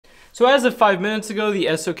So as of 5 minutes ago,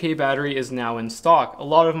 the SOK battery is now in stock. A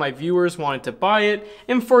lot of my viewers wanted to buy it,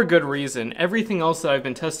 and for good reason. Everything else that I've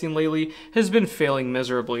been testing lately has been failing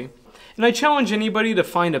miserably. And I challenge anybody to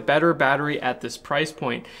find a better battery at this price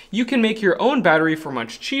point. You can make your own battery for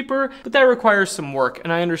much cheaper, but that requires some work,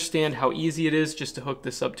 and I understand how easy it is just to hook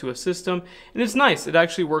this up to a system, and it's nice, it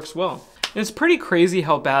actually works well. And it's pretty crazy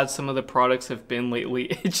how bad some of the products have been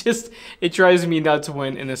lately. It drives me nuts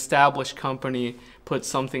when an established company puts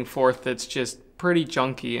something forth that's just pretty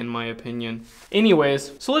junky in my opinion.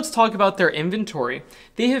 Anyways, so let's talk about their inventory.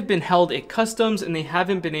 They have been held at customs and they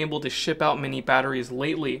haven't been able to ship out many batteries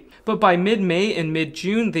lately. But by mid-May and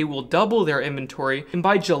mid-June, they will double their inventory, and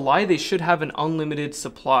by July, they should have an unlimited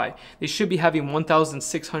supply. They should be having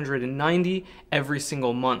 1,690 every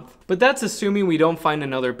single month. But that's assuming we don't find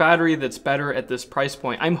another battery that's better at this price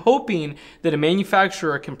point. I'm hoping that a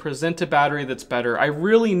manufacturer can present a battery that's better. I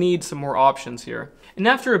really need some more options here. And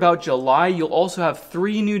after about July, you'll also have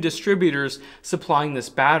 3 new distributors supplying this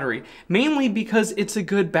battery, mainly because it's a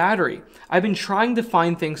good battery. I've been trying to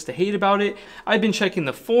find things to hate about it. I've been checking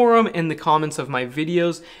the forum and the comments of my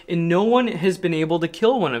videos, and no one has been able to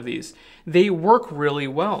kill one of these. They work really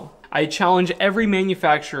well. I challenge every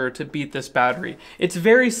manufacturer to beat this battery. It's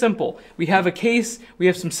very simple. We have a case, we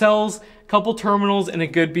have some cells, a couple terminals, and a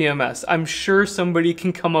good BMS. I'm sure somebody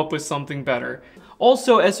can come up with something better.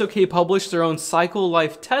 Also, SOK published their own cycle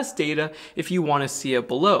life test data if you want to see it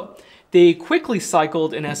below. They quickly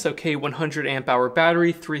cycled an SOK 100 amp hour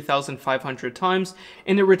battery 3,500 times,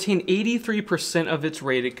 and it retained 83% of its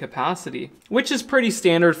rated capacity, which is pretty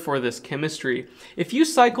standard for this chemistry. If you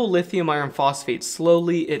cycle lithium iron phosphate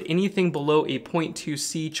slowly at anything below a 0.2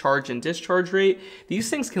 C charge and discharge rate, these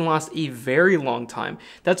things can last a very long time.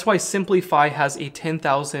 That's why Simplify has a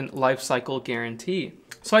 10,000 life cycle guarantee.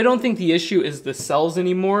 So I don't think the issue is the cells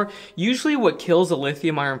anymore. Usually what kills a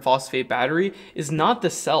lithium iron phosphate battery is not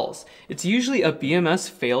the cells. It's usually a BMS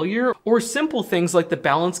failure or simple things like the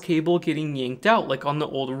balance cable getting yanked out, like on the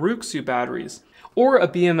old Ruxu batteries. Or a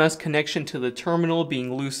BMS connection to the terminal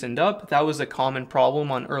being loosened up. That was a common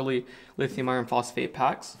problem on early lithium iron phosphate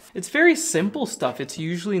packs. It's very simple stuff. It's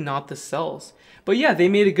usually not the cells. But yeah, they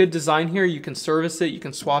made a good design here. You can service it. You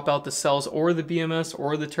can swap out the cells or the BMS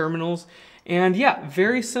or the terminals. And yeah,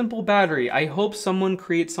 very simple battery. I hope someone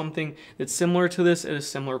creates something that's similar to this at a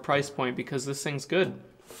similar price point because this thing's good.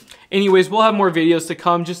 Anyways, we'll have more videos to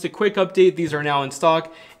come. Just a quick update, these are now in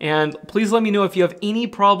stock. And please let me know if you have any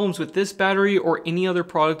problems with this battery or any other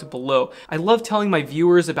product below. I love telling my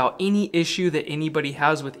viewers about any issue that anybody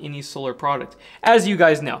has with any solar product, as you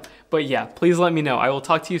guys know. But yeah, please let me know. I will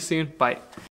talk to you soon. Bye.